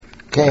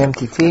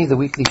KMTT, the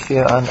weekly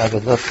share on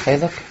Agadot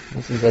Chelek.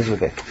 This is Ezra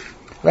Beck.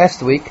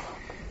 Last week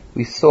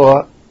we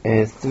saw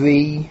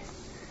three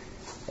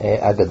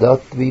Agadot,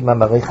 three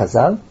Mamarei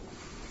Chazal,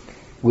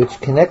 which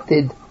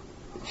connected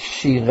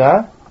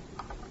Shira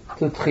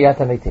to Tchiyat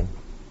HaMetim.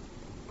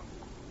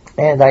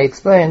 And I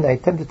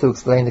attempted to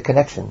explain the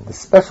connection, the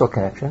special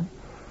connection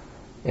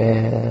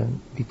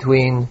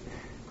between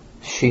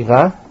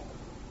Shira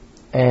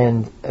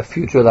and a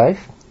future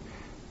life.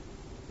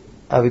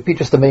 I'll repeat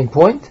just the main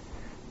point,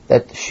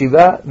 that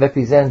Shiva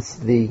represents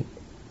the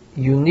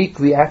unique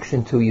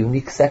reaction to a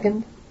unique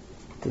second,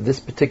 to this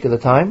particular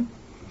time,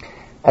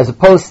 as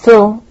opposed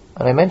to,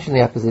 and I mentioned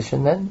the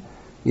opposition then,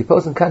 the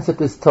opposing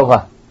concept is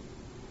Torah,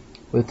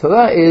 where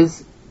Torah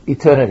is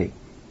eternity,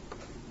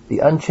 the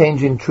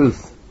unchanging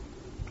truth.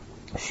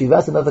 Shiva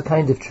is another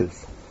kind of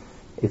truth.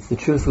 It's the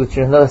truth which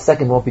in another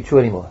second won't be true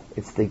anymore.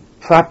 It's the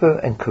proper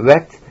and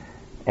correct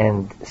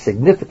and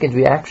significant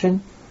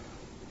reaction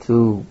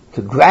to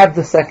grab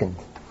the second,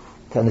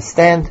 to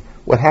understand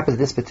what happens at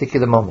this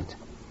particular moment.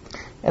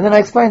 And then I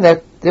explained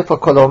that, therefore,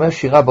 Kol Omer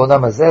Shira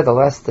B'Olam Hazeh, the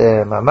last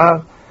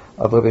Mamar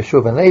of Rabbi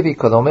Yeshua ben Levi,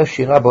 Kol Omer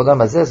Shira B'Olam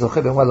Hazeh,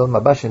 Zocheh B'Olam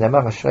L'Olam Haba,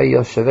 Shenemar Ashrei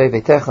Yoshavei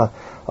Veitecha,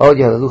 Od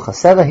Yahalalu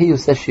Chasera. He who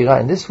says Shira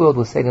in this world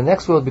will say the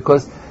next world,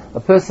 because a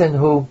person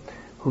who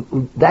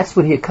that's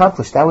what he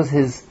accomplished. That was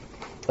his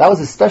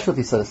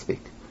specialty, so to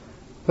speak.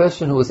 A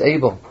person who was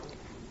able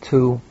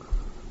to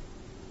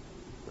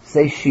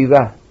say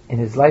Shira in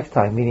his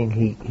lifetime, meaning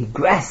he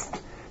grasped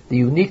the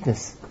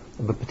uniqueness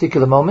of a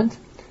particular moment.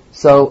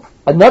 So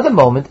another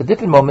moment, a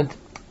different moment,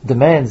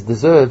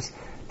 deserves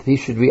that he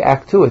should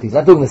react to it. He's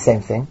not doing the same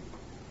thing.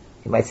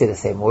 He might say the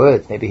same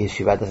words. Maybe his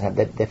Shiva doesn't have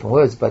that different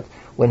words, but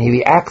when he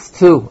reacts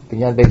to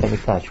Binyan Beit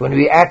HaMikdash, when he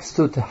reacts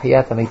to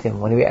Tchiyat HaMetim,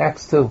 when he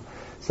reacts to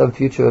some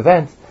future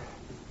event,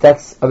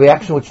 that's a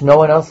reaction which no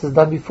one else has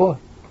done before.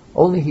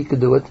 Only he could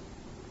do it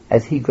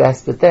as he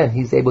grasped it then.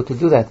 He's able to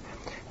do that.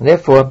 And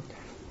therefore,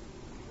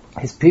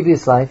 his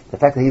previous life, the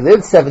fact that he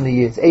lived 70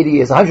 years, 80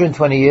 years,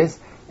 120 years,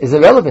 is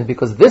irrelevant,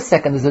 because this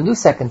second is a new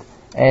second,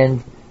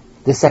 and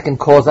this second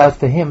calls out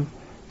for him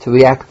to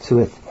react to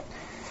it.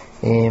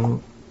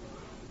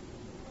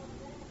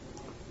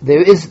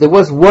 There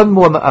was one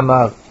more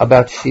ma'amar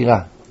about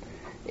Shira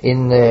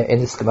in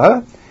this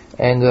Gemara,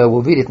 and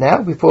we'll read it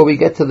now before we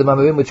get to the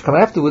ma'amarim which come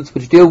afterwards,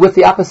 which deal with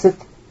the opposite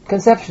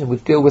conception,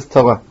 which deal with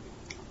Torah.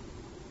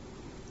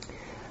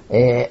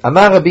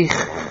 Amar Rabbi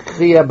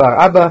Chia bar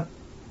Abba,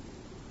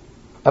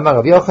 Amar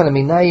Rabbi Yochanan,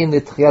 Minayin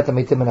L'Tchiyat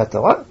HaMetim Min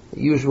HaTorah,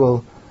 the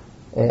usual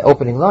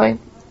opening line,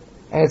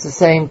 and it's the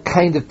same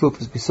kind of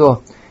proof as we saw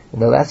in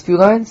the last few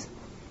lines.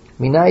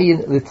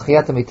 Minayin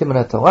L'Tchiyat HaMetim Min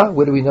HaTorah.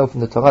 Where do we know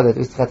from the Torah that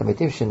it is Tchiyat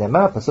HaMetim?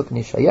 Shenemar, Pasuk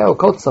Nishayahu,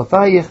 Kol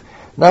Tzofayich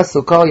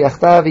Nasu Kol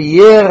Yachtav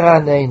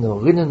Yiraneinu.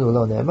 Rinenu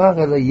lo ne'emar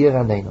ela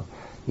Yiraneinu.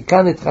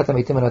 Yikan L'Tchiyat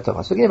HaMetim Min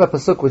HaTorah. So again, a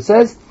Pasuk which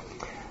says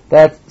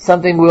that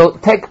something will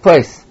take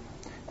place.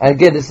 And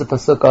again, this is a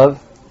Pasuk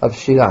of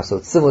Shira, so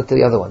it's similar to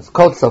the other ones.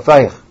 Kol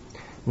Tzofayich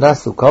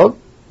Nasu Kol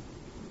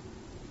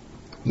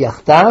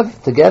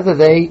Yachtav, together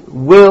they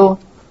will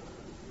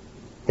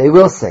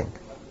sing.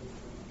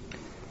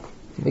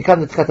 What's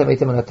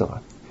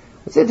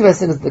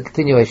interesting is the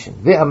continuation.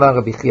 Ve'amar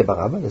Rabbi Chia bar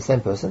Abba, the same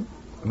person,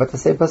 but the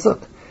same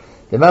pasuk.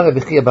 Ve'amar Rabbi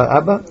Chia bar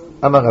Abba,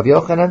 Amar Rabbi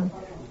Yochanan,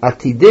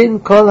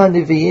 Atidin kol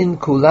haniviyin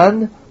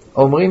kulan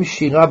omrim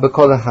shira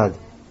b'kol ahad.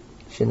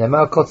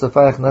 Shenemar kol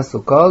tzofayach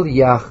nasu kol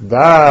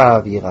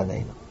yachdav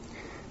yiraneinu.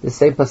 The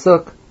same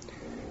pasuk,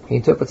 he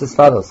interprets as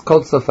follows: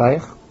 Kol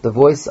tzofayach, the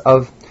voice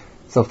of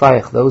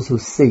Tzofayach, those who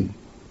see.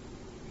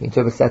 He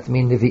interprets that to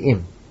mean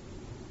Nevi'im,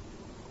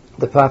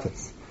 the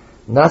prophets.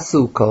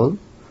 Nasu Kol,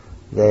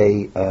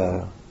 they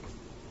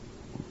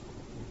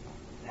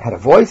had a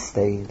voice,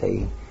 they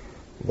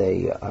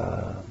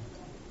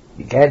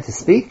began to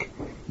speak.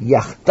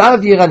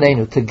 Yachtav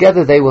Yiraneinu,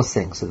 together they will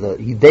sing. So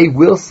they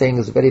will sing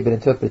has already been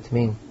interpreted to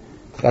mean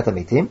Tchiyat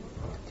HaMetim,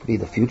 to be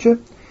the future.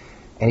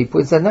 And he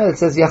puts that now, it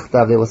says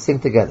Yachtav, they will sing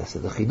together. So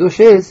the Chidush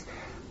is,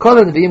 Kol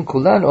HaNevi'im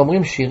Kulan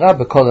Omrim Shira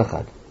B'Kol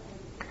Echad.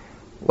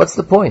 What's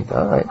the point?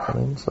 All right,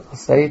 so they'll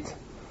say it.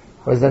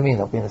 What does that mean?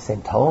 They'll be in the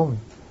same tone.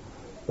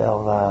 They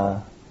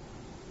will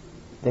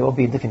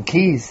be in different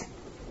keys.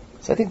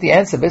 So I think the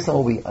answer, based on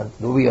what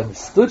we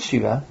understood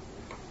Shira,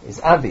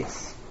 is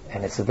obvious,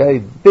 and it's a very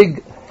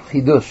big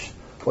chidush.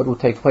 What will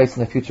take place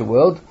in the future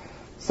world?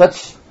 It's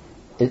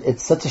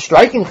such a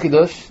striking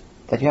chidush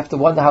that you have to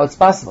wonder how it's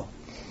possible.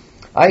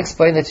 I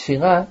explained that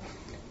Shira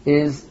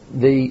is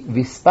the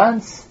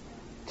response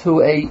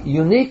to a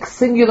unique,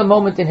 singular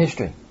moment in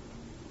history.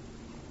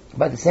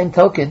 By the same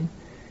token,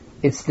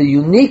 it's the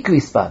unique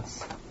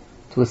response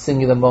to a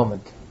singular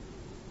moment,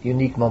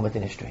 unique moment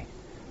in history.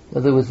 In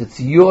other words, it's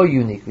your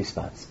unique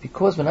response,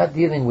 because we're not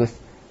dealing with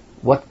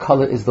what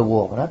color is the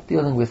wall. We're not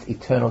dealing with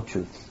eternal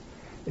truths.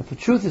 If the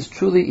truth is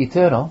truly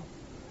eternal,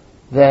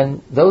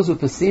 then those who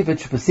perceive it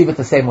should perceive it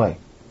the same way,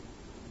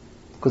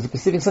 because they're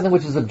perceiving something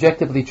which is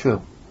objectively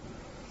true.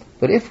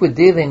 But if we're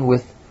dealing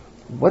with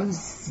what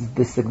is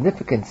the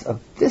significance of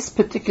this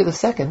particular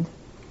second,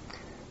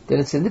 then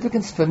its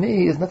significance for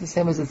me is not the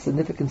same as its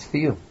significance for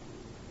you.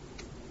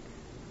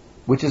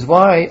 which is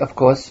why, of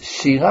course,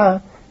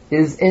 Shira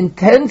is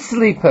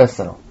intensely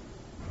personal.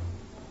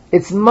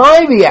 It's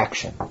my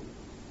reaction,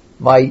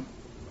 my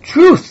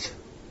truth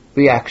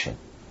reaction,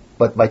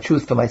 but my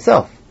truth for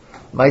myself,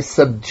 my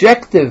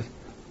subjective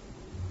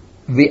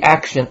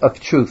reaction of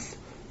truth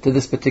to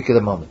this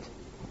particular moment.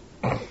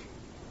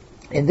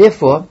 And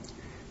therefore,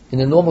 in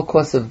the normal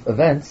course of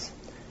events,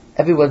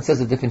 everyone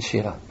says a different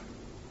Shira.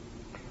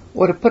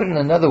 Or to put it in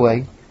another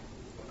way,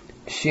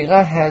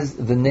 Shira has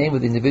the name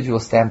of the individual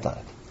stamped on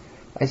it.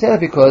 I say that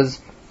because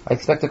I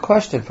expect a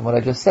question from what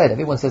I just said.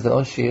 Everyone says their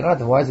own Shira,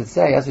 then why does it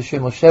say, as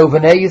Hashem Moshe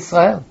u'vnei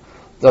Yisrael?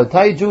 The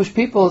entire Jewish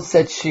people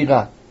said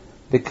Shira,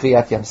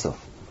 b'kriyat Yam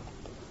Suf.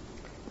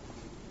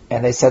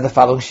 And they said the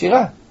following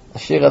Shira.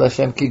 Shira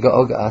Hashem ki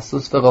ga'og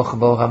asus v'roch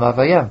bo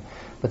hamavayam.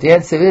 But the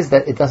answer is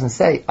that it doesn't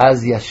say,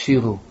 Az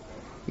Yashiru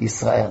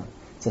Yisrael.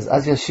 It says,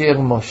 Az Yashir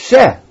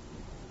Moshe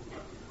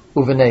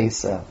u'vnei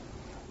Yisrael.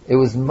 It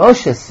was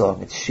Moshe's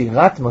song. It's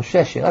Shirat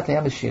Moshe. Shirat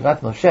Hayam is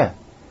Shirat Moshe.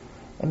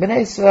 And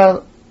Bnei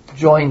Israel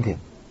joined him.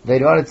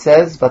 Later on it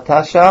says,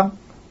 Vatasha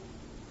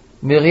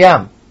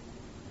Miriam.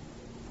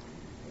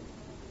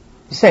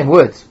 The same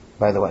words,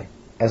 by the way,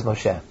 as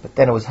Moshe. But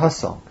then it was her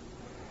song.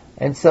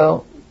 And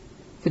so,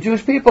 the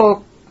Jewish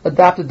people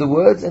adopted the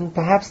words, and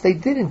perhaps they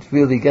didn't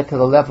really get to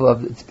the level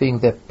of it being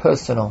their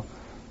personal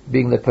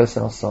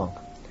song.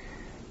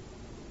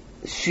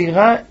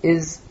 Shira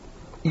is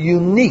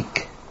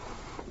unique,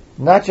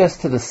 not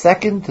just to the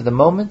second, to the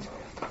moment,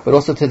 but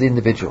also to the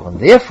individual. And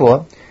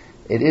therefore,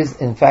 it is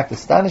in fact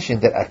astonishing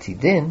that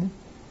Atidin,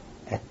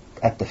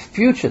 at the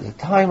future, the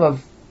time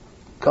of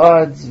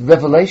God's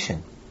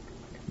revelation,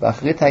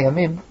 B'achrit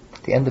hayamim,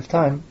 at the end of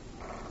time,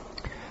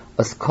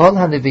 as kol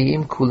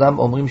haneviim kulam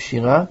omrim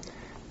shira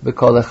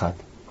b'kol echad.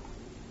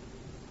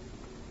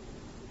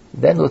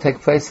 Then will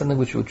take place something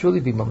which will truly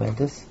be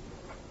momentous.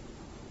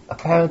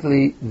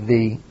 Apparently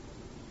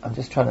I'm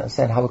just trying to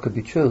understand how it could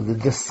be true, the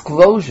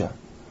disclosure,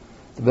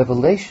 the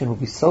revelation will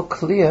be so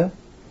clear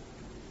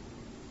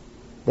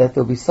that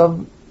there will be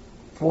some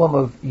form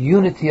of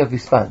unity of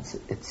response.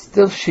 It's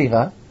still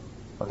Shira.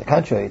 On the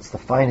contrary, it's the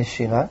finest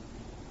Shira.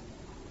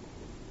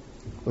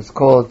 It was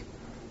called,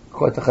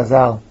 according to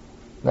Chazal,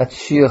 not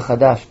Shir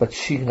Chadash, but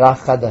Shira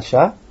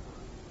Chadasha.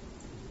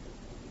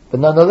 But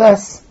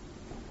nonetheless,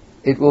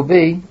 it will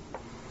be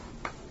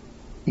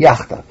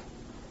Yachtav.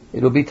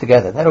 It will be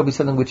together. That will be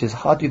something which is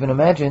hard to even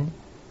imagine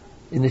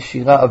in the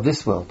Shira of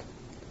this world.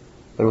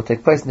 But it will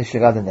take place in the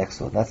Shira of the next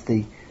world. That's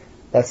the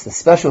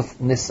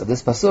specialness of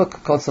this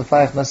pasuk, Kol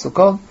Safayach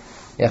Nasukol,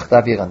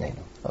 Yachtav Yiranenu.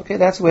 Okay,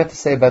 that's what we have to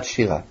say about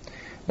Shira.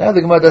 Now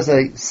the Gemara does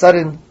a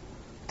sudden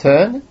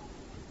turn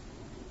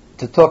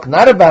to talk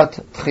not about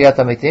Tchiyat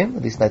HaMetim,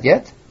 at least not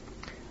yet,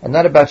 and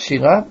not about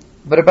Shira,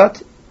 but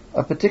about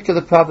a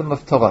particular problem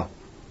of Torah.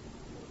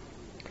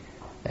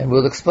 And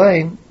we'll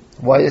explain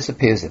why this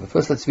appears there. But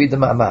first let's read the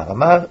Ma'amar.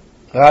 Amar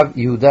Rav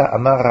Yehuda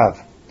Amar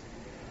Rav.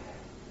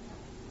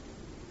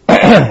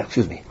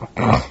 Excuse me.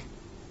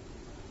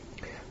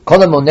 Kol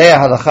hamoneh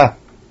halacha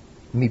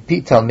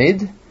mipi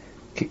talmid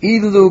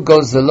keilu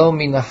gozelo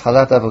min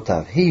halat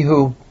avotav. He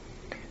who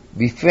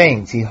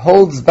refrains, he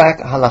holds back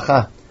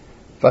halacha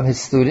from his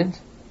student.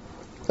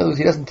 In other words,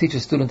 he doesn't teach a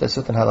student a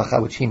certain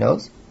halacha which he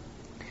knows.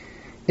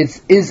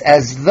 It is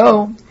as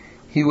though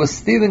he was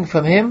stealing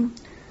from him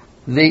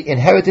the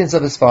inheritance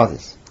of his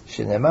fathers.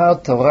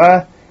 Shenemar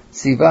Torah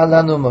tziva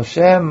lanu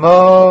Moshe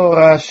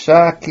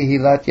morasha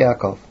kihilat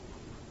Yaakov.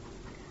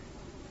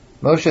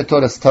 Moshe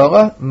taught us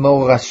Torah,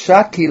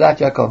 morasha kihilat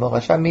Yaakov.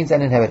 Morasha means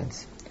an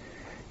inheritance.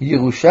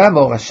 Yerusha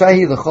morasha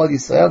hi l'chol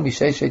Yisrael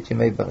misheshet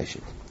yemei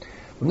bereshit.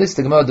 From this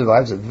the Gemara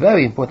derives a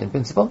very important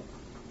principle,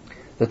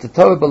 that the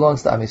Torah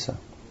belongs to Am Yisrael.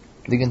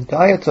 The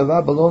entire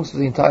Torah belongs to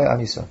the entire Am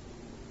Yisrael.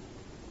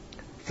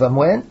 From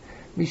when?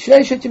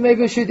 Misheshet yemei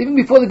bereshit, even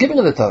before the giving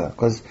of the Torah,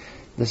 because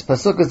this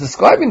pasuk is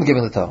describing the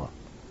giving of the Torah.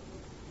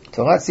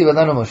 Torah tziva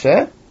lanu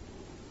Moshe.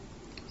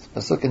 This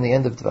pasuk in the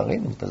end of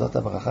Dvarim, in Tazot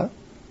HaBaracha.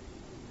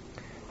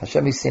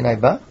 Hashem is Sinai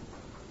ba,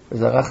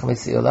 v'zarach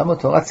mesir olamo.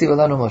 Torah tziva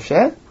lanu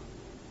Moshe.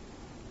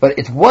 But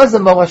it was a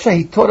morasha.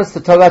 He taught us the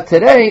Torah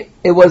today.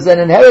 It was an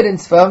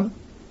inheritance of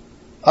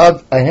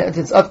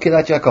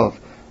Kilat Yaakov.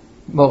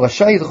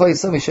 Morasha yidchol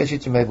Yisrael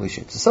misheshit yemei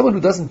bereshit. So someone who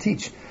doesn't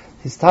teach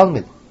his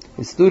Talmud,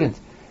 his student,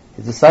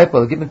 his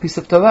disciple, a given piece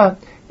of Torah,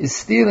 is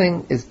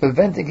stealing, is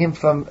preventing him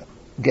from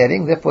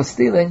getting, therefore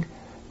stealing,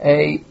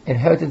 a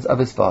inheritance of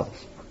his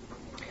fathers.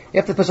 You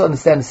have to first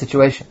understand the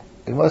situation.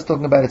 The Gemara is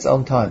talking about its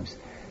own times.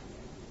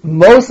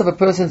 Most of a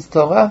person's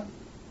Torah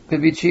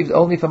could be achieved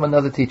only from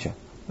another teacher.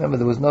 Remember,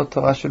 there was no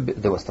Torah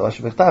there was Torah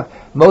Shebechtav.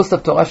 Most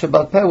of Torah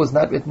Shebal Peh was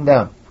not written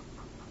down.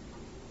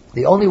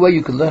 The only way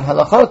you could learn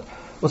halachot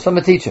was from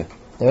a teacher.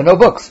 There are no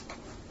books.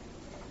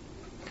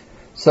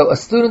 So a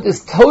student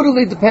is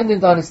totally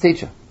dependent on his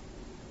teacher.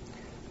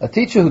 A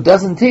teacher who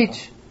doesn't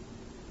teach,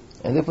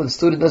 and therefore the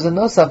student doesn't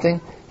know something,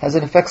 has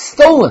in effect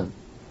stolen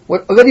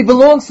what already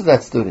belongs to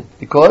that student,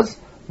 because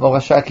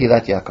Morasha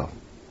Kilat Yaakov.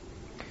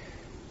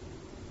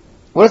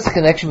 What is the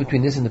connection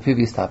between this and the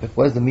previous topic?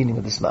 What is the meaning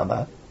of this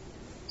ma'amar?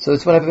 So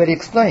it's what I've already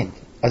explained.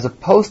 As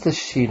opposed to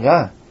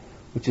Shira,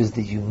 which is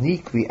the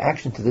unique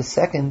reaction to this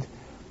second,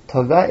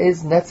 Torah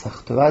is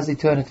Netzach, Torah is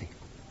eternity.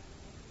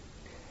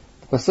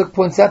 The Pasuk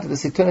points out that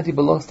this eternity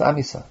belongs to Am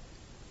Yisrael.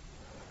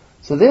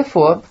 So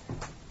therefore,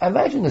 I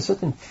imagine there's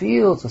certain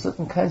fields or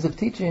certain kinds of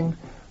teaching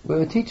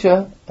where a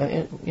teacher,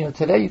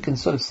 today you can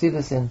sort of see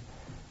this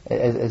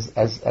as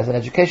an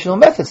educational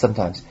method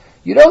sometimes.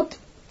 You don't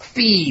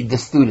feed the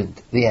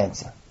student the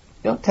answer.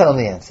 You don't tell him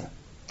the answer.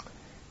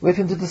 Wait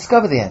for him to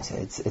discover the answer.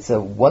 It's a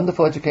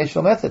wonderful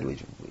educational method. We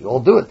all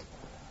do it.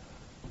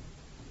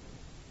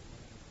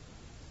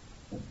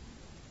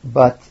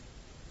 But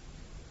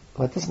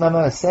what this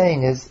Maimar is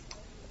saying is,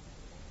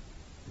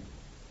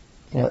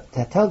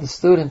 to tell the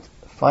student,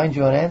 find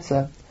your own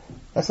answer,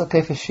 that's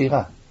okay for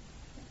Shira.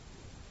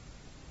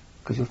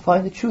 Because you'll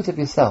find the truth of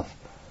yourself.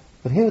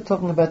 But here we're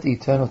talking about the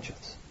eternal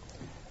truths.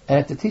 And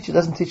if the teacher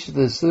doesn't teach it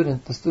to the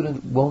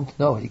student won't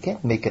know it. He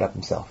can't make it up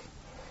himself.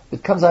 If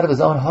it comes out of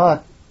his own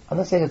heart, I'm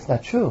not saying it's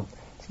not true.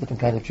 It's a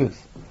different kind of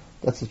truth.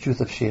 That's the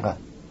truth of Shira.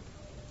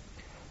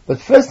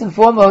 But first and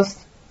foremost,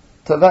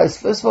 Torah is,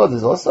 first of all,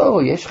 there's also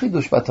Yesh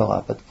Chidush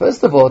Torah. But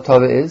first of all,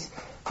 Torah is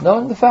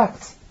knowing the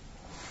facts.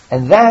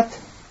 And that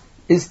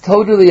is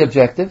totally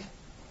objective.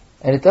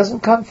 And it doesn't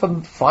come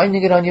from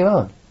finding it on your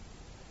own.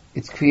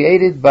 It's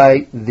created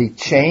by the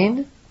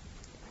chain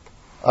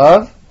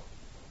of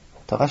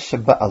Torah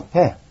Shebba'al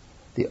Peh.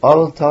 The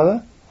oral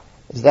Torah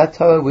is that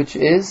Torah which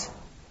is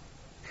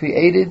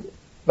created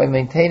by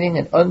maintaining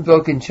an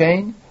unbroken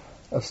chain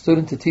of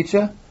student to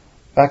teacher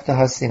back to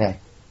Har Sinai.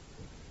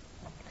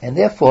 And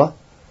therefore,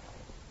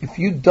 if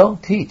you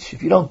don't teach,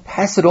 if you don't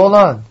pass it all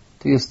on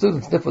to your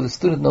students, therefore the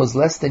student knows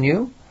less than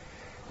you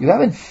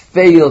haven't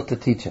failed to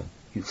teach him.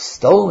 You've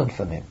stolen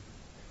from him.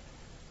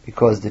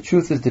 Because the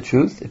truth is the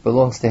truth, it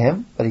belongs to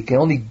him, but he can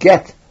only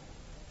get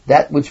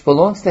that which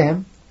belongs to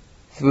him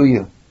through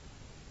you.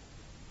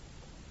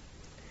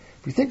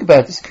 If you think about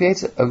it, this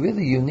creates a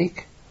really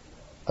unique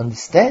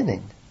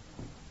understanding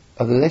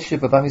of the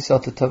relationship of Am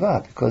Yisrael to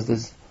Torah, because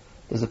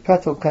there's a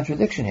practical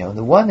contradiction here. On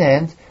the one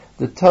hand,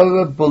 the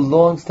Torah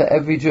belongs to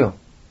every Jew.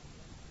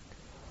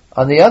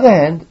 On the other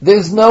hand,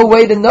 there's no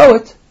way to know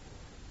it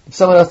if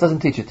someone else doesn't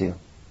teach it to you.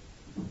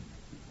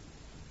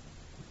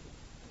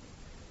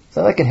 It's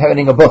not like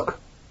inheriting a book,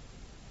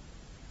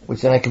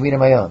 which then I can read on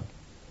my own.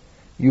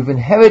 You've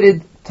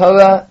inherited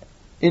Torah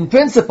in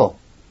principle.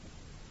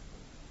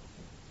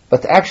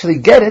 But to actually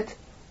get it,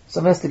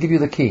 someone has to give you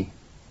the key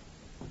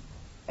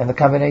and the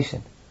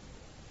combination.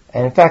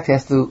 And in fact, he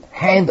has to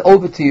hand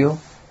over to you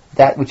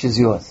that which is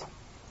yours.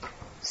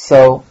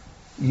 So,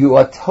 you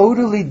are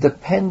totally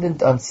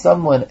dependent on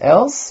someone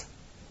else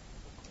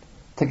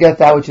to get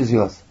that which is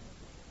yours.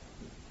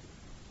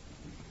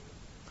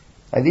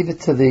 I leave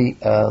it to the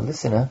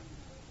listener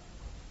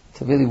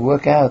to really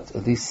work out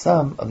at least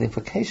some of the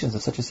implications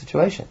of such a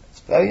situation. It's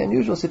a very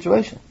unusual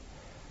situation.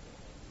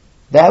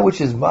 That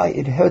which is my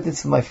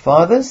inheritance from my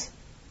fathers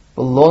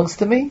belongs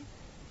to me.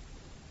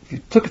 If you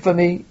took it from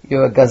me,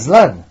 you're a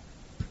gazlan.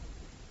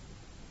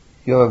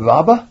 You're a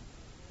robber.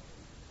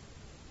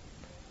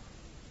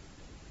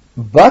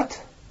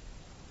 But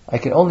I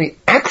can only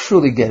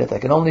actually get it. I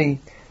can only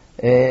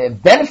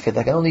benefit.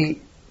 I can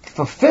only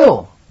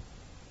fulfill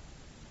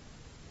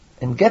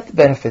and get the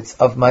benefits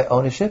of my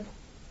ownership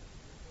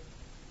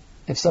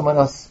if someone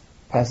else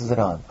passes it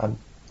on.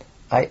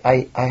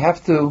 I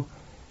have to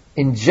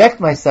inject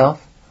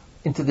myself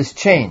into this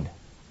chain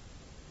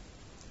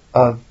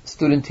of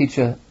student,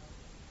 teacher,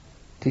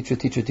 teacher,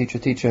 teacher, teacher,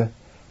 teacher,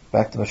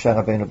 back to Moshe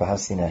Rabbeinu B'Har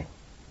Sinai.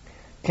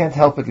 Can't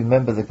help but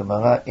remember the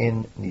Gemara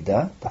in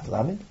Nida, Daf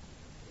Lamed,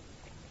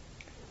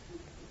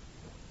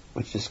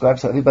 which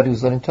describes how everybody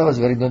who's learning Torah has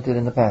already learned it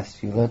in the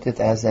past. You learned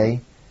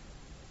it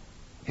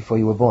before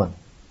you were born.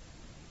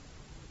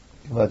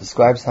 The Gemara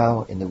describes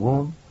how in the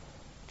womb,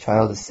 a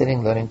child is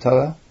sitting learning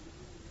Torah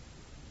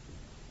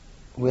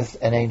with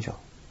an angel.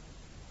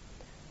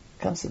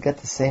 Comes to get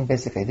the same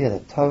basic idea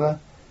that Torah,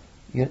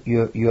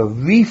 you're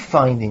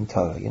refinding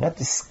Torah. You're not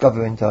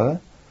discovering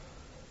Torah.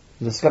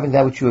 You're discovering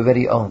that which you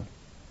already own.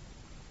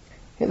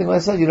 Here the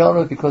Gemara says you don't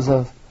own it because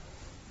of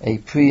a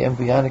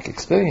pre-embryonic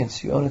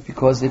experience. You own it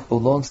because it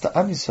belongs to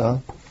Am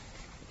Yisrael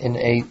in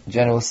a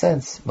general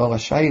sense.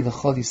 Morashai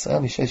l'chol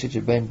Yisrael misheshet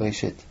shebein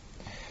Bereshit.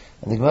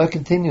 And the Gemara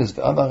continues,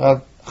 Amar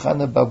Rav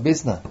Chana bar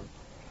Bizna,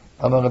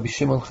 Amar Rabbi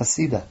Shimon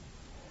Chasida.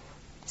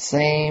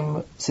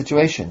 Same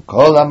situation.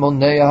 Kol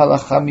hamonei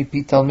halacha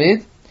mipi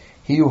talmid,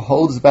 he who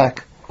holds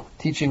back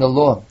teaching a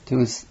law to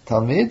his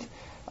talmid,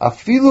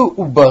 afilu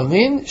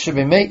ubarin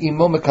shebemei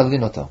imo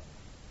mekalin oto.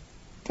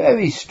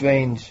 Very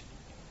strange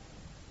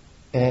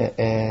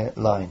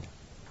line.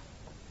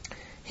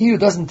 He who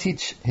doesn't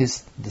teach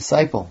his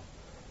disciple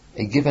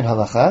a given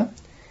halacha,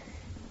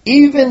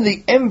 even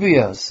the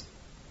embryos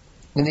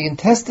in the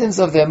intestines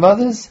of their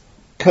mothers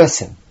curse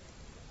him.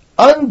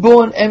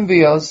 Unborn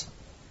embryos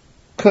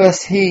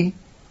curse he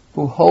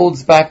who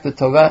holds back the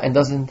Torah and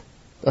doesn't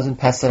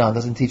pass it on,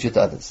 doesn't teach it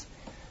to others.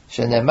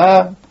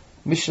 Shenemar,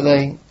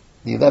 Mishlei,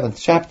 the 11th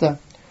chapter,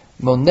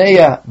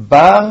 Moneya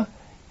bar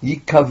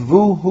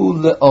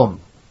yikavuhu le'om.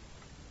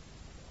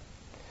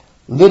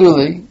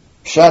 Literally,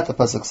 Pshat, the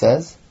pasuk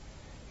says,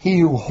 he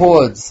who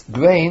hoards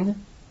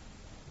grain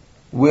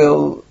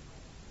will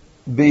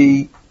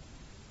be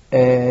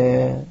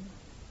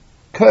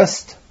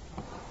cursed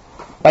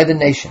by the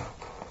nation.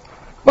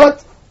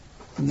 But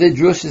the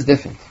Drush is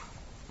different.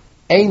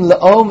 Ein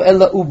la'om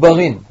ela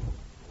ubarin.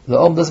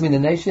 La'om doesn't mean the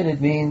nation,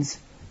 it means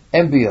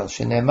embryos.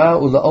 Shenemar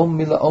ula'om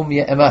mila'om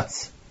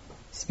ye'ematz.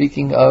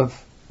 Speaking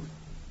of,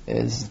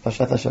 this is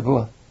Pashat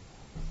HaShavua,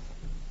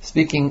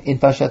 speaking in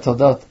Pashat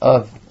Toldot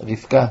of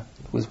Rivka,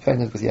 who was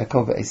pregnant with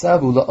Yaakov and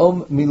Esav,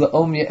 ula'om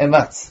mila'om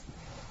ye'ematz.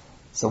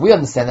 So we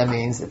understand that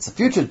means it's a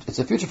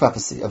future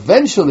prophecy.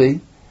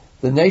 Eventually,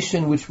 the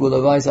nation which will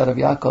arise out of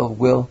Yaakov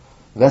will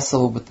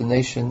wrestle with the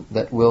nation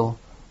that will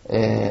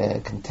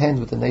contend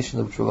with the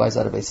nation which will rise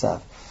out of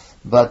Esav.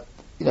 But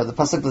the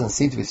pasuk doesn't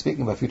seem to be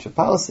speaking about future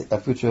policy,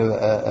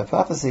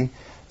 prophecy.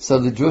 So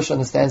the Jewish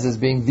understands as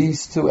being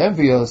these two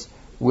embryos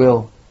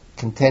will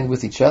contend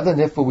with each other, and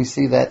therefore we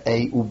see that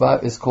a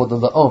ubar is called a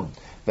la'om.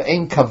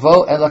 Ve'ein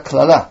kavo ela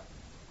klala,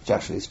 which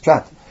actually is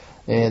prat.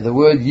 The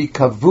word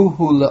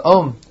yikavuhu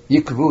la'om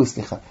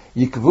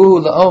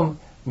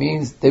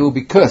means they will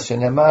be cursed.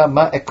 Shenema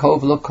ma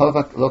ekov lo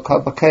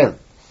bakel.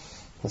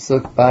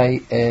 Pasuk by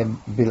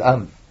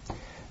Bil'am.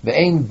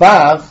 Ve'ein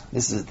bar,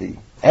 this is the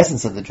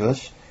essence of the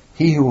Drush,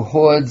 he who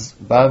hoards,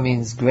 bar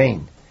means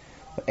grain.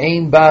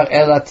 Ve'ein bar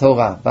ela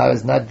Torah, bar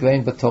is not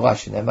grain but Torah.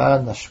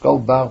 Shenema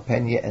nashko bar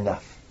pen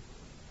ye'enaf.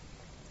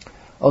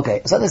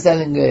 Okay, so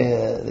understanding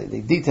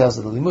the details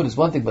of the limud is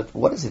one thing, but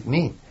what does it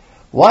mean?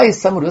 Why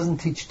is someone who doesn't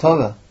teach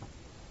Torah,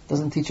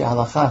 doesn't teach a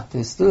halacha to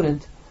his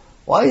student,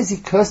 why is he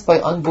cursed by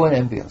unborn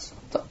embryos?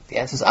 The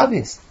answer is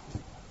obvious.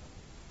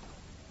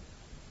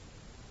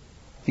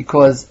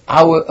 Because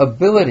our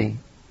ability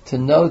to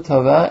know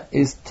Torah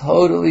is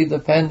totally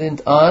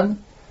dependent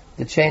on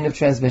the chain of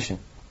transmission.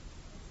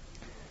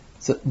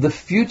 So the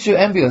future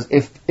embryos,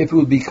 if it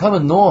will become a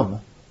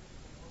norm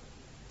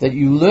that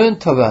you learn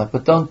Torah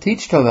but don't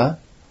teach Torah,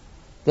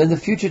 then the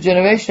future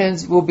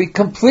generations will be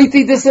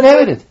completely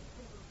disinherited.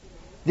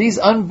 These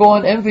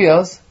unborn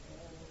embryos,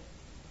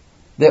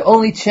 their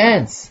only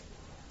chance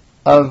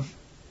of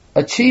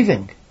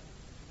achieving,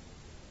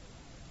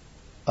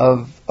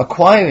 of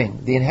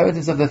acquiring the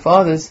inheritance of their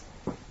fathers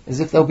is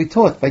if they'll be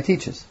taught by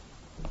teachers.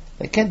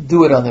 They can't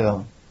do it on their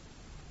own.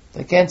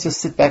 They can't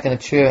just sit back in a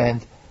chair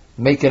and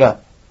make it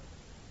up.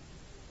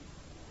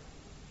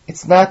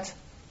 It's not,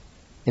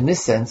 in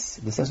this sense,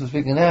 the sense we're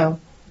speaking now,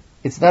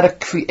 it's not a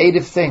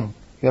creative thing.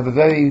 You have a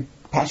very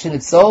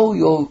passionate soul,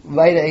 you'll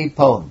write a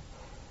poem.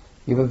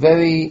 You have a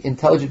very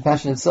intelligent,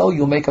 passionate soul,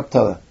 you'll make up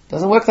Torah. It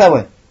doesn't work that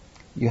way.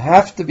 You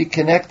have to be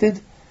connected,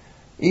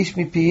 ish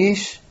mi pi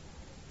ish,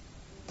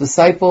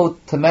 disciple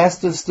to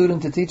master,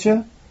 student to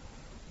teacher,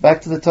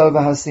 back to the Torah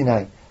B'Har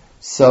Sinai.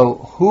 So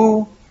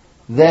who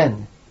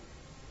then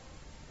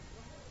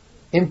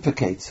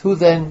implicates, who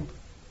then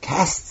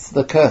casts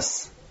the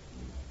curse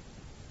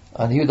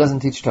on he who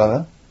doesn't teach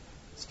Torah?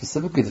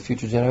 Specifically the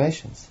future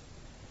generations.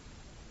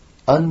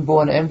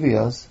 Unborn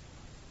embryos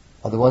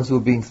are the ones who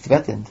are being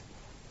threatened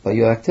by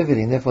your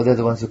activity, and therefore they're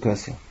the ones who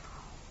curse you.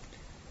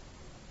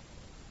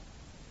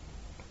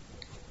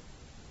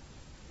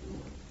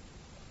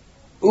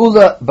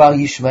 Ula bar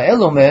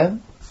Yishmael omer,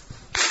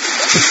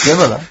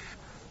 similar,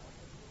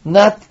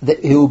 not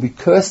that he will be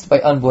cursed by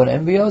unborn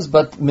embryos,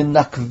 but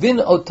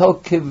menakvin oto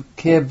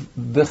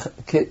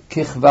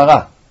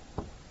kichvara.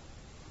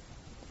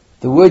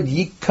 The word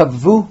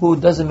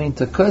yikavuhu doesn't mean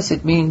to curse,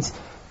 it means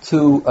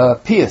to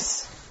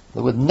pierce.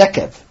 The word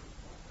nekev.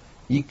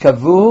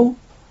 Yikavuhu,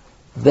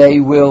 they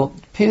will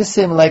pierce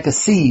him like a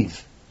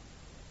sieve.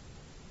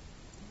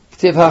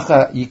 K'tiv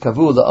hacha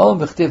yikavu la'om,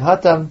 v'k'tiv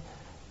hatam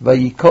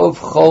vayikov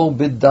chol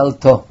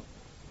bidalto.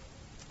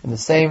 In the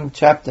same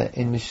chapter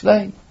in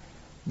Mishlei,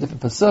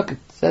 different pasuk, it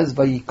says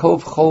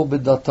vayikov chol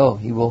bidalto.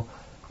 He will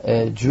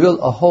drill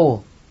a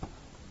hole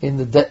in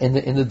the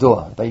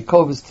door.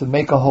 Vayikov is to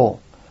make a hole.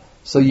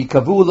 So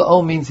yikavu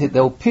la'om means they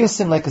will pierce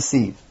him like a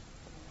sieve.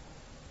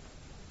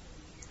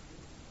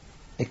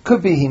 It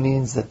could be he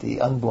means that the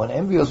unborn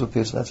embryos will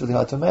pierce. That's really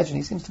hard to imagine.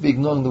 He seems to be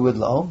ignoring the word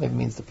la'om. Maybe it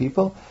means the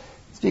people.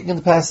 Speaking in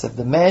the passive,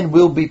 the man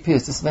will be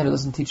pierced. This man who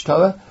doesn't teach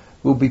Torah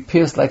will be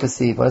pierced like a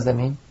sieve. What does that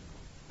mean?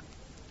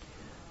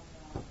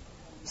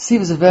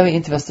 Sieve is a very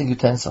interesting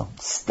utensil.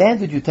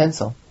 Standard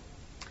utensil,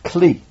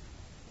 kli,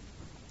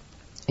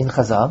 in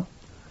Chazal,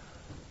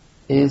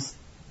 is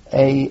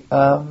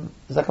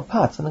like a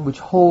pot, something which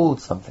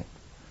holds something.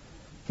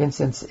 For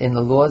instance, in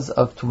the laws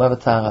of Tumah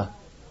v'Tara,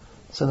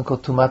 something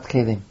called Tumat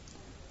Kelim,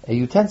 a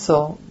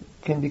utensil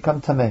can become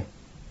tameh.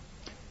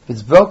 If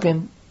it's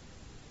broken,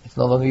 it's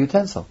no longer a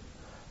utensil.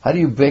 How do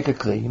you break a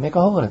kli? You make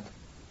a hole in it.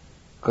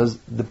 Because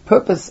the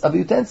purpose of a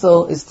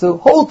utensil is to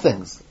hold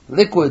things,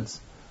 liquids.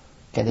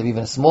 You can't have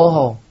even a small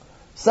hole.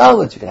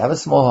 Solids, you can have a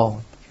small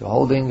hole. If you're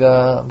holding,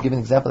 I'm giving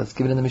an example that's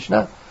given in the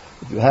Mishnah.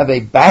 If you have a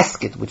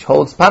basket which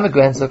holds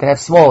pomegranates, so it can have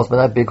small holes, but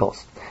not big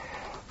holes.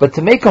 But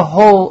to make a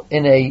hole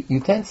in a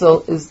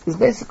utensil is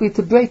basically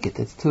to break it.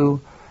 It's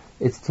to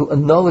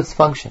annul its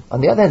function.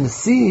 On the other hand, the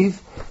sieve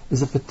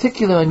is a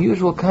particular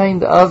unusual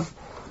kind of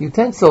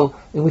utensil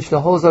in which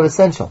the holes are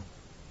essential.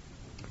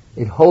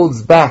 It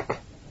holds back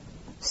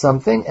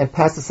something and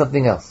passes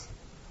something else.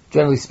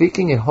 Generally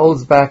speaking, it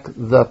holds back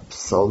the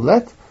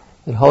psolet,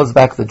 it holds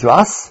back the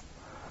dras,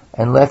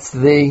 and lets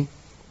the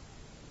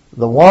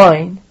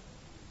wine,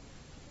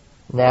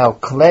 now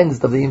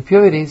cleansed of the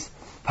impurities,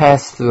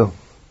 pass through.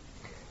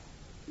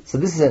 So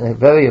this is a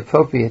very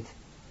appropriate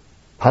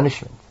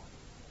punishment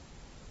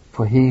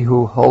for he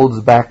who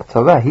holds back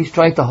Torah. He's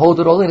trying to hold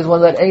it all in, he doesn't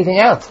want to let anything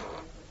out.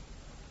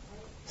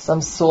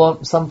 Some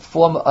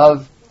form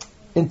of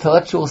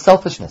intellectual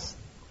selfishness.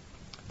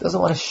 Doesn't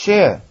want to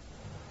share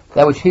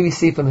that which he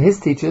received from his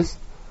teachers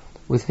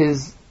with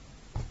his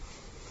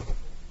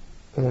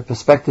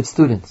prospective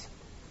students.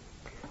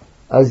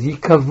 As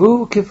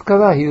yikavu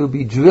kivkara, he will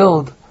be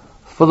drilled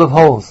full of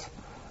holes,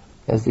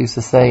 as they used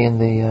to say in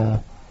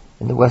the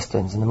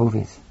westerns, in the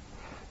movies.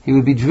 He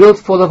will be drilled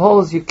full of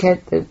holes. He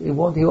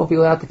won't be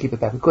allowed to keep it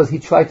back because he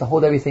tried to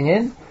hold everything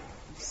in,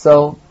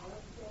 so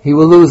he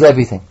will lose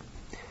everything.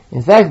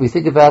 In fact, we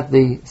think about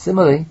the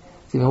simile,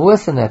 it's even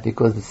worse than that,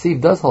 because the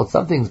sieve does hold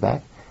some things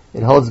back.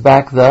 It holds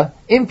back the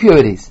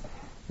impurities.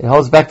 It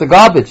holds back the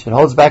garbage. It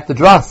holds back the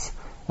dross,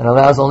 and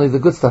allows only the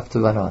good stuff to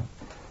run on.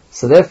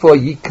 So therefore,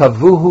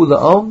 yikavuhu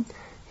la'om,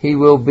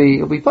 he'll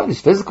be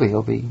punished physically.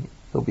 He'll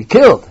be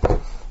killed.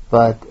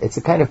 But it's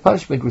a kind of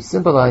punishment which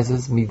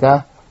symbolizes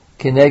midah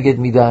keneged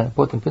midah, an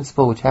important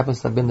principle which happens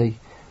to have been the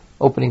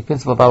opening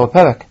principle of our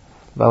parak,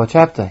 of our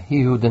chapter.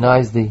 He who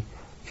denies the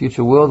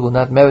future world will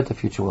not merit the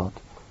future world.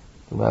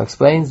 The Gemara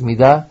explains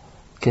midah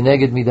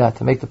keneged midah,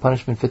 to make the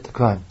punishment fit the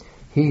crime.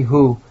 He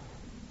who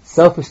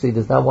selfishly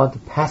does not want to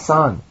pass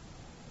on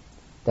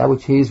that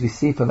which he has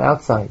received from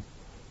outside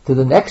to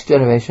the next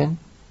generation,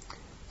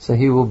 so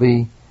he will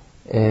be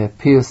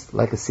pierced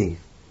like a sieve.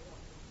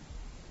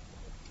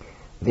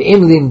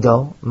 Ve'im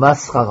limdo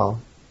mascharo.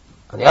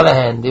 On the other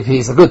hand, if he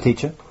is a good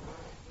teacher,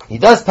 he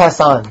does pass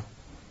on.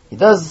 He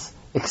does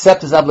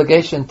accept his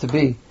obligation to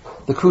be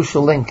the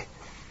crucial link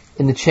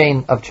in the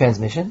chain of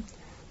transmission.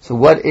 So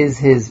what is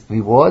his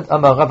reward?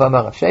 Amar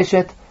Rav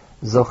Sheshet,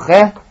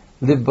 zocheh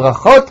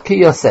librachot ki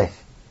Yosef.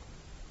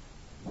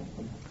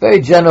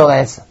 Very general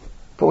answer.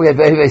 But we have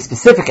very, very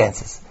specific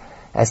answers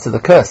as to the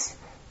curse.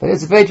 But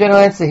it's a very general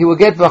answer. He will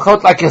get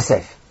brachot like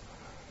Yosef.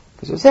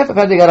 Because Yosef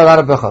apparently got a lot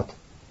of brachot.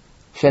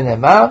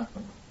 Shenemar,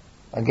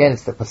 again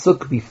it's the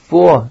pasuk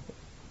before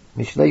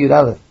Mishlei Yud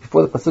Aleph,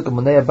 before the pasuk of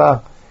Munei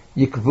Bar,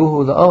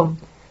 Yikvuhu la'om,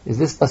 is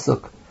this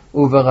pasuk,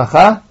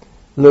 Uveracha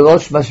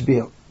l'rosh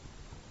mashbir.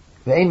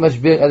 Ve'ein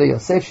mashbir ele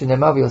Yosef,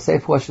 shenemar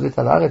v'Yosef hu ha'shalit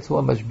al haaretz, hu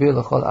ha'mashbir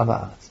l'chol am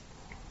haaretz.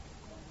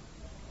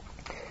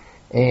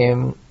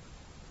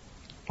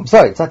 I'm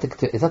sorry, it's not the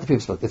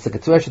previous pasuk, it's the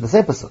Keturah of the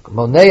same pasuk.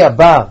 Monei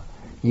Bar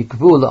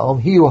Yikvuhu la'om,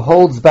 he who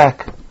holds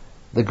back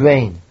the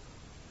grain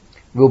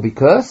will be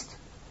cursed.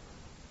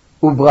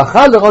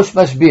 Ubracha l'rosh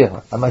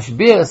mashbir. A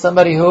mashbir is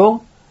somebody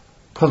who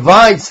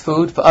provides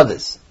food for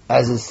others,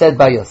 as is said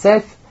by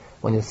Yosef,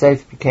 when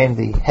Yosef became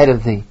the head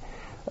of the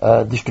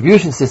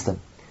distribution system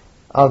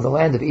of the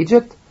land of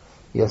Egypt.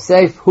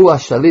 Yosef, hu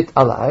hashalit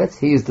al haaretz,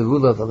 he is the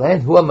ruler of the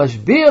land. Hu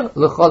mashbir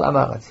l'chol am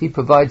haaretz, he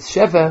provides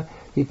shever,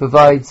 he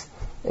provides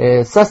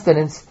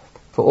sustenance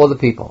for all the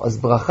people. As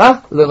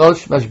bracha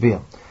l'rosh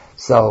mashbir.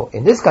 So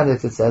in this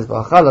context it says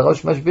bracha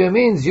l'rosh mashbir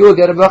means you will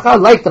get a bracha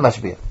like the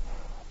mashbir.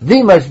 The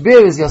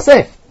mashbir is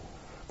Yosef,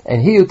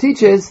 and he who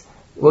teaches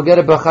will get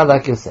a bracha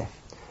like Yosef.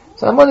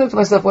 So I'm wondering to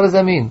myself, what does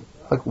that mean?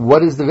 Like,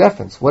 what is the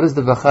reference? What is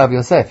the bracha of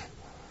Yosef?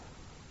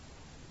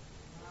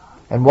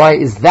 And why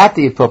is that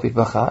the appropriate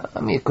bracha?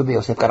 I mean, it could be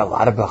Yosef got a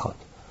lot of brachot.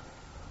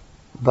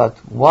 But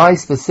why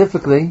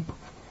specifically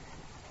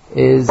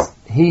is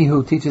he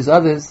who teaches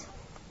others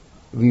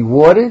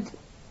rewarded,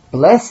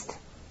 blessed,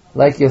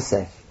 like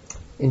Yosef?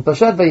 In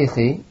Parshat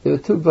Vayechi, there were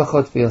two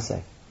brachot for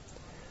Yosef.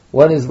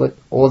 One is what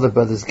all the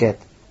brothers get,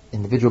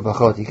 individual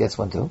brachot, he gets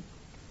one too.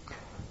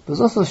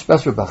 There's also a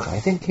special bracha. I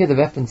think here the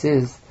reference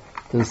is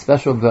to the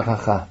special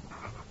bracha.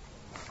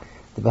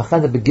 The bracha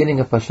at the beginning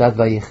of Parshat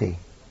Vayechi.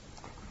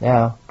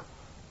 Now,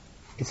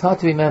 it's hard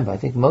to remember. I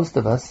think most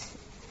of us,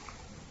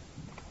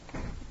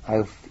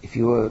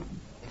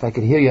 if I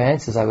could hear your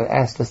answers, I would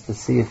ask just to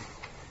see if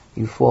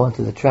you fall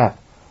into the trap.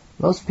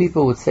 Most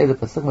people would say the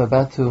pasuk I'm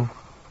about to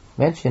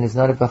mention is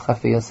not a bracha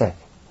for Yosef.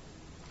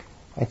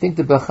 I think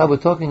the bracha we're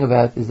talking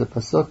about is the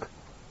pasuk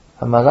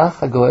Hamalach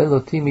hagoel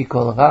oti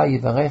mikol ra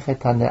yivarech et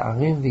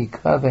hane'arim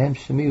v'yikra v'hem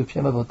shemi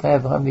u'shem avotay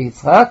Avraham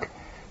v'Yitzchak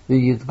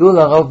v'yidgu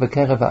la'rov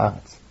b'kerev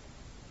ha'aretz.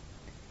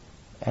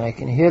 And I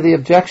can hear the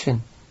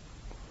objection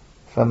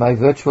from my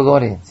virtual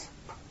audience.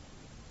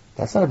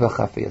 That's not a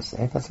bracha for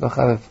Yosef, that's a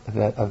bracha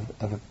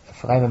of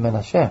Ephraim and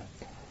Menashe.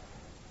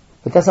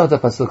 But that's not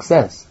what the pasuk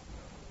says.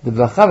 The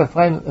bracha of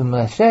Ephraim and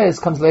Menashe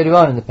comes later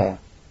on in the pair.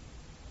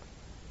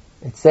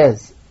 It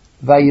says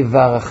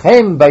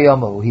Vayivarachem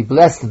bayomu, he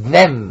blessed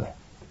them,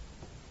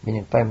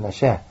 meaning Ephraim and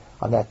Menashe.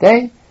 On that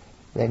day,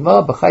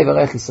 Le'mo b'chai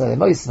v'reich Yisrael,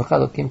 Le'mo yismecha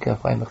lokim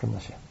ke'Ephraim v'chim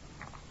Menashe.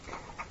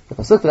 The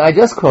pasuk that I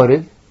just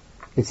quoted,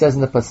 it says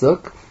in the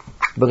pasuk,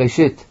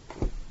 Bereshit,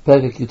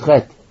 Perik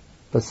Yudchet,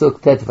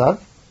 pasuk Tet Vav,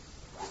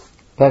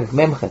 Perik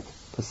Memchet,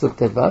 Pasuk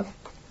Tevav,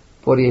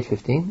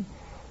 48:15.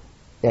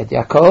 That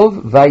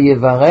Yaakov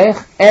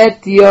vayivarech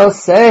et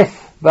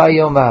Yosef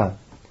vayomar.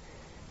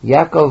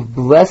 Yaakov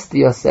blessed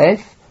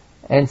Yosef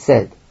and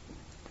said,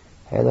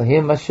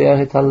 Elohim asher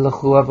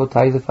hitallechu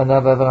avotai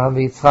lefanav Avraham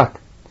v'Yitzchak.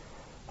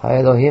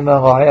 האלוהים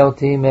הרואה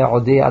אותי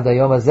מעודי עד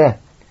היום הזה.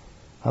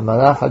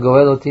 המלאך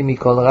הגואל אותי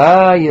מכל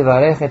רע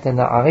יברך את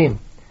הנערים.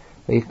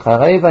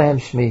 ויקרא בהם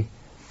שמי.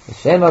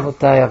 בשם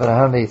אבותי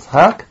אברהם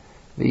ויצחק.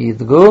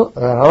 וידגו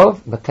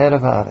לרוב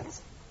בקרב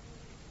הארץ.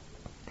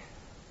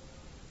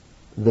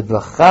 The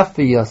bracha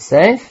for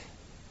Yosef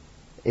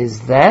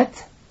is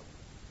that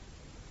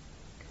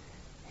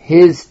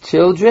his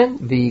children,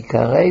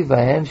 ויקרא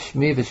בהם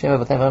שמי בשם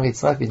אבותי אברהם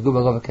ויצחק. וידגו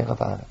לרוב בקרב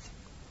הארץ.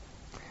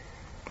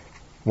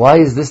 Why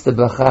is this the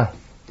bracha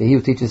that he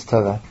who teaches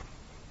Torah?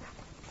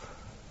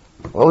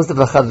 What was the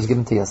bracha that was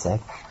given to Yosef?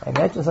 I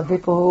imagine some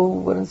people who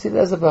wouldn't see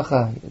that as a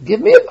bracha.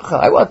 Give me a bracha.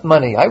 I want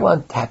money. I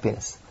want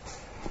happiness.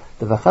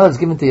 The bracha that was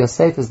given to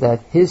Yosef is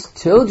that his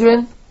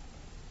children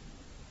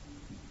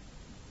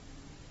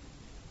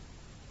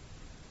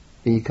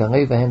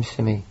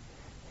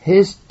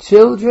his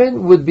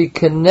children would be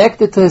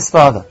connected to his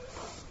father.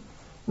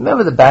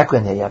 Remember the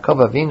background here.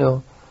 Yaakov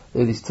Avinu, there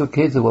were these two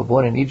kids who were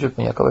born in Egypt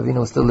when Yaakov Avinu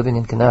was still living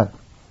in Canaan.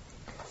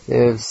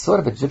 They're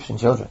sort of Egyptian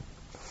children.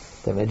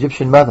 They have an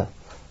Egyptian mother.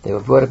 They were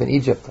brought up in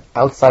Egypt,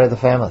 outside of the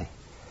family.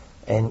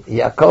 And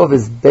Yaakov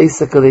is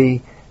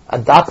basically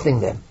adopting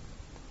them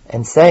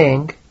and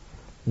saying,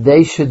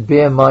 they should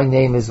bear my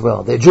name as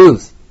well. They're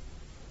Jews.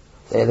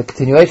 They're the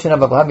continuation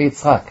of Abraham and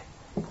Yitzchak.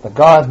 The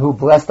God who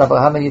blessed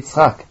Abraham and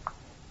Yitzchak.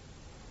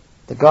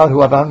 The God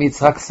who Abraham and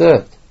Yitzchak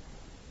served.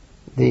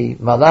 The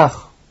Malach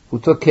who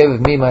took care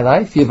of me in my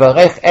life.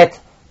 Yivarech et,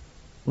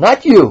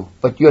 not you,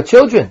 but your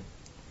children.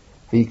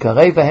 They should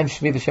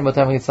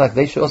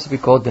also be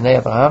called Bnei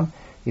Abraham,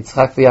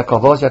 Yitzchak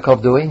v'Yaakov. What was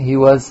Yaakov doing? He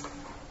was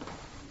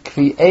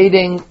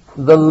creating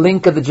the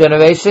link of the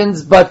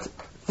generations, but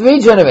 3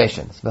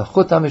 generations. The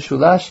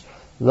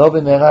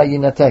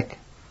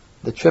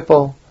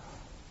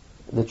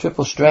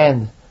triple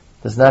strand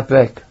does not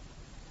break.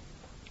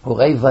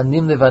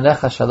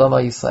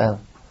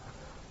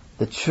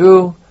 The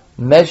true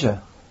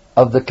measure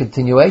of the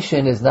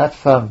continuation is not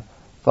from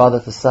father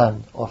to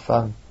son or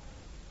from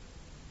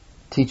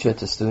teacher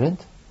to student.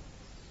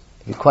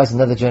 It requires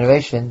another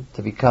generation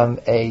to become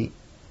a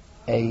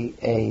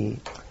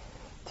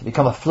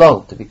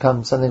flow, to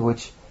become something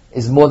which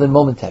is more than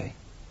momentary.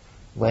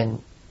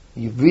 When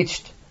you've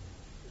reached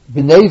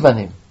Bnei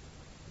Vanim,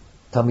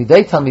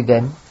 Talmidei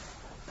Talmidem,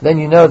 then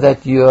you know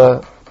that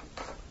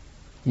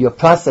your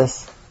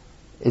process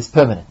is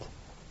permanent.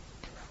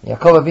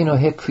 Yaakov Avinu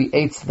here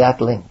creates that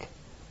link,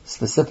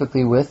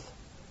 specifically with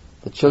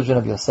the children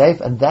of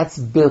Yosef, and that's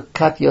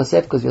Birkat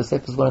Yosef, because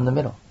Yosef is one in the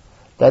middle.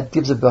 That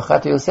gives a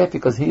bracha to Yosef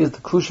because he is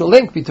the crucial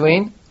link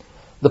between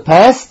the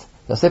past.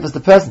 Yosef is the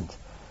present.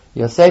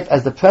 Yosef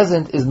as the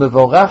present is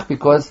mevorach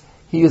because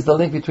he is the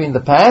link between the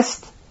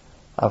past,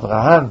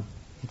 Avraham,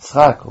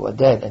 Yitzchak, who are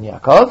dead, and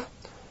Yaakov,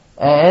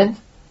 and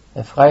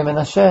Ephraim and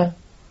Asher,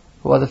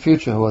 who are the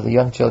future, who are the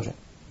young children.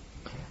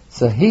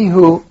 So he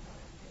who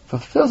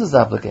fulfills his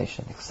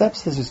obligation,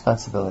 accepts his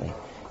responsibility,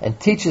 and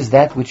teaches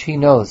that which he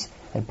knows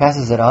and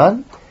passes it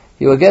on,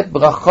 he will get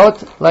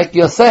brachot like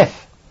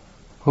Yosef,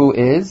 who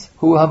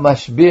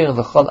ha-mashbir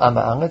l'chol am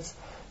ha'aretz.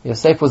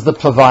 Yosef was the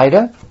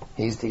provider.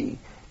 He's the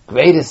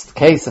greatest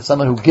case of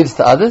someone who gives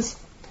to others.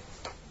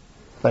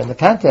 But in the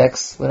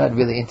context, we're not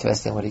really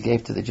interested in what he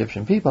gave to the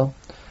Egyptian people.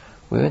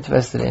 We're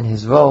interested in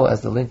his role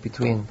as the link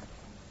between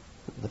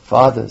the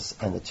fathers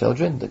and the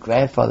children, the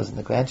grandfathers and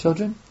the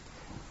grandchildren.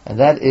 And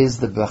that is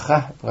the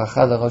bracha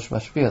l'rosh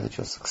mashbir, that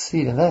you'll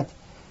succeed in that.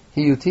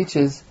 He who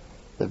teaches,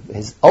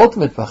 his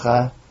ultimate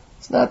bracha,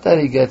 it's not that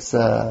he gets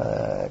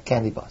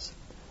candy bars.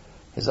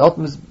 His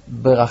ultimate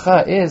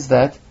bracha is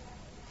that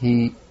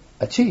he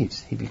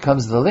achieves, he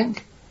becomes the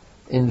link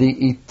in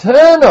the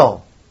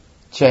eternal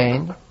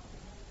chain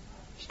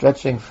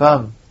stretching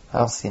from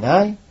Har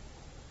Sinai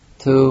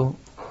to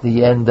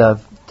the end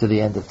of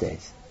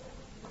days.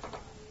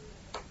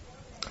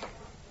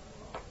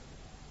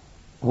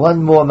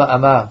 One more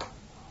ma'amar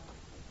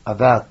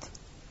about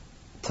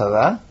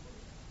Torah,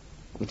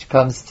 which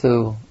comes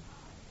to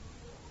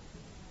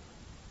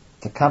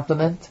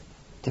complement,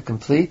 to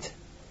complete,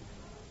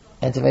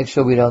 and to make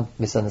sure we don't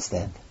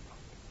misunderstand.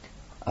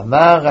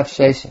 Amar Rav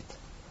Sheshet,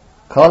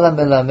 Kol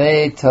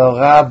ha-melamed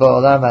Torah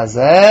ba'olam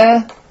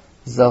hazeh,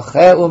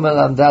 zoche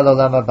u'melamda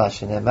l'olam haba,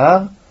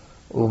 shenemar,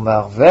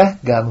 u'marveh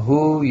gam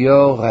hu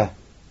yoreh.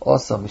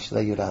 Also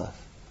Mishlei Yud Aleph.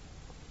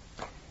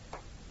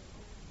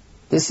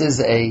 This is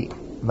a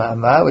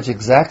ma'amar which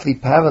exactly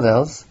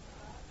parallels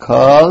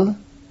Kol,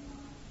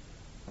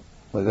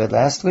 we read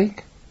last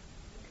week,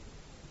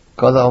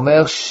 Kol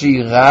ha-omer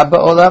shira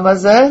ba'olam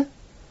hazeh,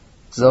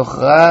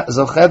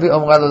 zoche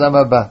v'omra l'olam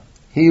haba.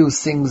 He who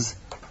sings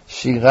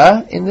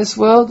Shira in this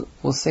world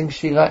will sing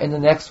Shira in the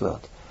next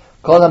world.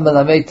 Kol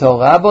ha-melamed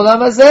Torah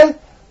b'olam hazeh,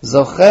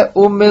 zoche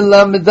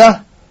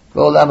u'melamda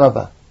b'olam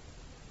haba.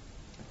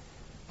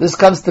 This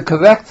comes to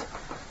correct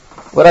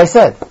what I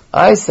said.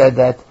 I said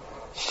that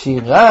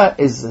Shira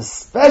is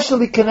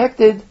especially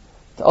connected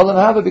to Olam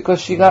Haba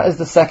because Shira is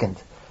the second.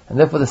 And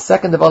therefore the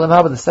second of Olam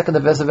Haba, the second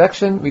of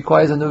resurrection,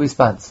 requires a new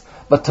response.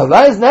 But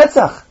Torah is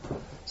Netzach.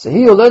 So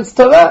he who learns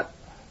Torah,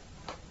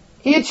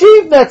 he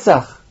achieved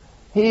Netzach.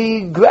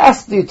 He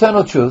grasped the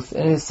eternal truth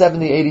in his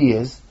 70, 80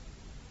 years.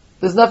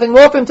 There's nothing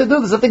more for him to do.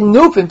 There's nothing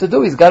new for him to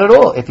do. He's got it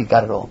all, if he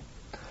got it all.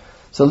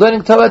 So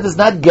learning Torah does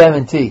not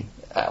guarantee,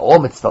 all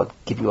mitzvot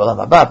give you Olam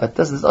Haba, but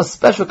there's no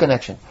special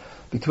connection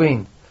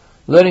between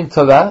learning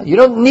Torah. You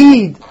don't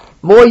need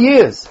more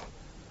years,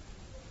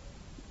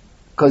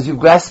 because you've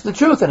grasped the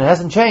truth and it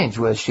hasn't changed.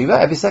 Whereas Shiva,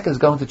 every second is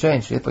going to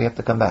change, therefore you have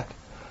to come back.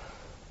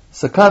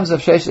 So comes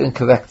Rav Sheshet and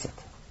corrects it.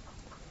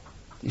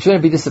 You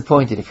shouldn't be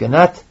disappointed if you're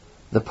not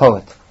the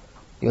poet.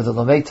 You're the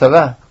Lomei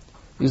Torah,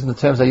 using the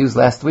terms I used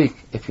last week.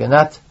 If you're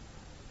not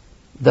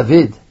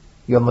David,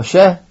 you're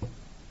Moshe.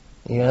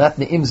 You're not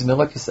Ne'im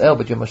Zmirot Yisrael,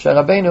 but you're Moshe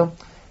Rabbeinu.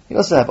 You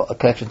also have a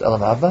connection to Olam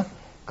Haba,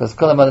 because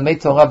Kol HaLomei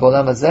Torah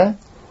B'Olam Hazeh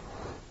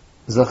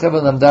Zocheh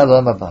V'Lamda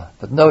L'Olam Haba.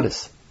 But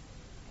notice,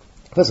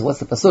 first, what's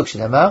the pasuk?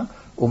 Shneimar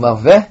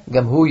Umarveh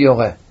Gam Hu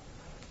Yoreh.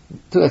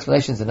 Two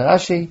explanations in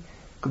Rashi.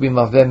 Could be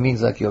Marveh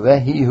means like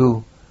Yoreh, he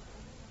who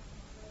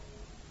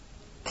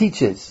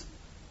teaches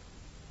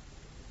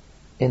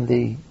in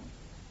the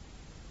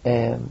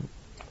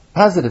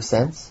positive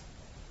sense.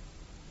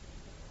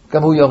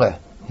 Gam Hu Yoreh,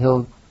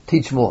 he'll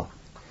teach more.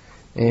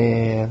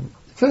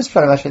 First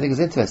part of Rashi I think is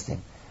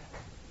interesting.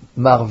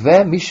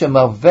 Marveh, Misha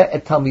Marveh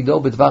et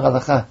Talmido B'dvar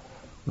Halacha.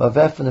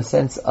 Marveh from the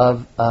sense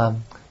of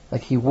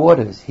like he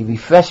waters, he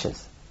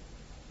refreshes.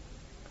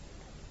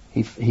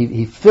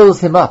 He fills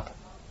him up,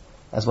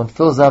 as one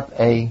fills up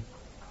a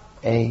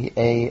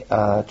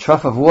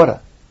trough of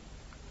water.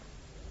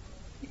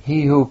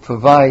 He who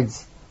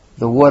provides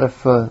the water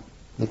for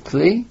the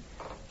kli,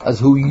 as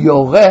hu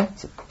yoreh,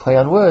 play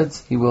on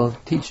words, he will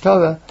teach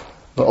Torah,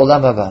 but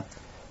olam haba.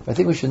 I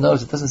think we should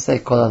notice it doesn't say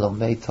kol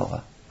halomei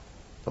Torah,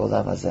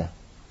 olam hazeh.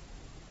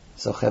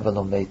 Zocheh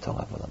v'lomei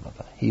Torah v'olam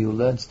haba. He who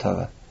learns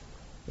Torah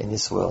in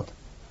this world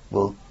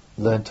will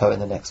learn Torah in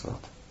the next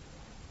world.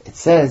 It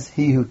says,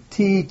 he who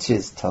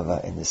teaches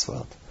Torah in this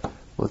world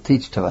will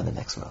teach Torah in the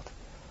next world.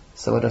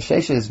 So what Rav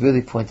Sheshet has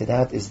really pointed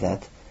out is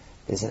that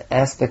there's an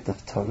aspect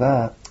of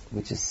Torah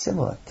which is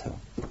similar to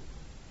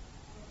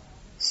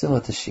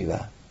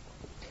Shira.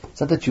 It's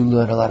not that you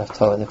learn a lot of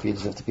Torah and therefore you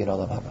deserve to be an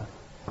Olam Haba.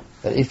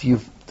 But if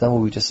you've done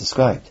what we just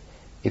described,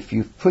 if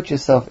you've put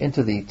yourself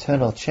into the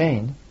eternal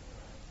chain,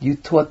 you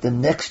taught the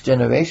next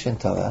generation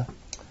Torah,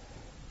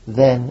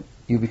 then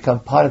you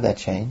become part of that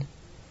chain,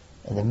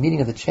 and the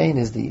meaning of the chain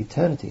is the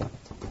eternity of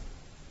it.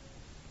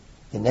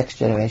 The next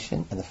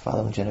generation and the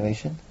following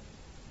generation.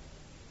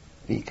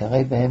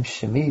 V'yikarei behem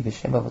Shemi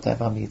v'shem Avotai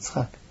Avraham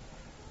v'Yitzchak.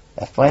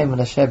 Ephraim and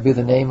Manasseh bear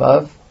the name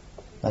of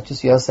not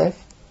just Yosef,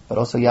 but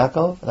also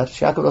Yaakov, not just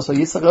Yaakov, but also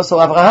Yitzchak, but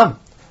also Abraham.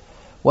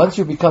 Once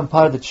you become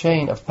part of the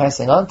chain of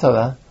passing on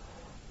Torah,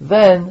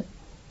 then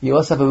you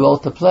also have a role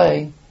to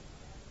play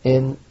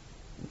in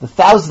the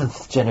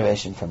 1000th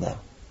generation from now.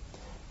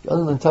 If you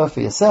only learn Torah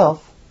for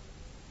yourself,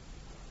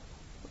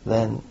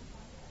 then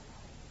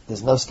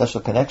there's no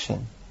special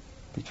connection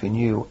between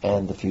you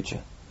and the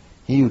future.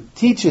 He who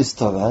teaches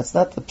Torah, it's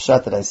not the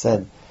pshat that I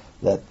said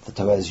that the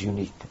Torah is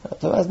unique. No,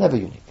 Torah is never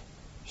unique.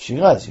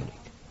 Shira is unique.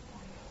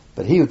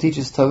 But he who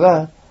teaches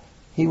Torah,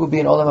 he will be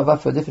in Olam Haba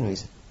for a different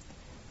reason.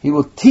 He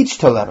will teach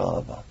Torah in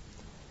Olam Haba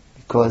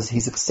because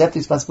he's accepted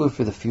responsibility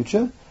for the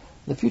future.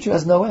 The future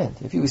has no end.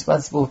 If you're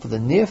responsible for the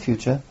near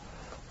future,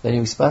 then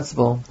you're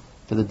responsible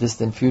for the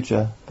distant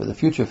future, for the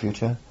future,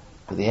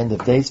 for the end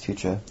of days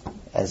future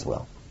as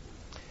well.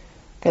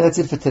 Okay, that's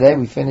it for today.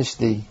 We finished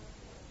the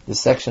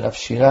section of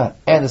Shira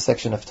and the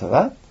section of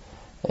Torah.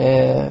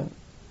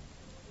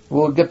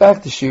 We'll get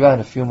back to Shira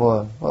in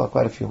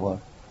quite a few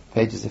more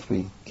pages if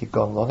we keep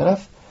going long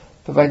enough.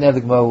 But right now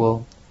the Gemara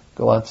will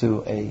go on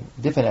to a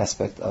different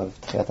aspect of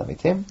Tchiyat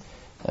HaMetim,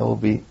 and we'll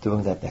be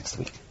doing that next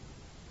week.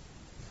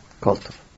 Kol Tov.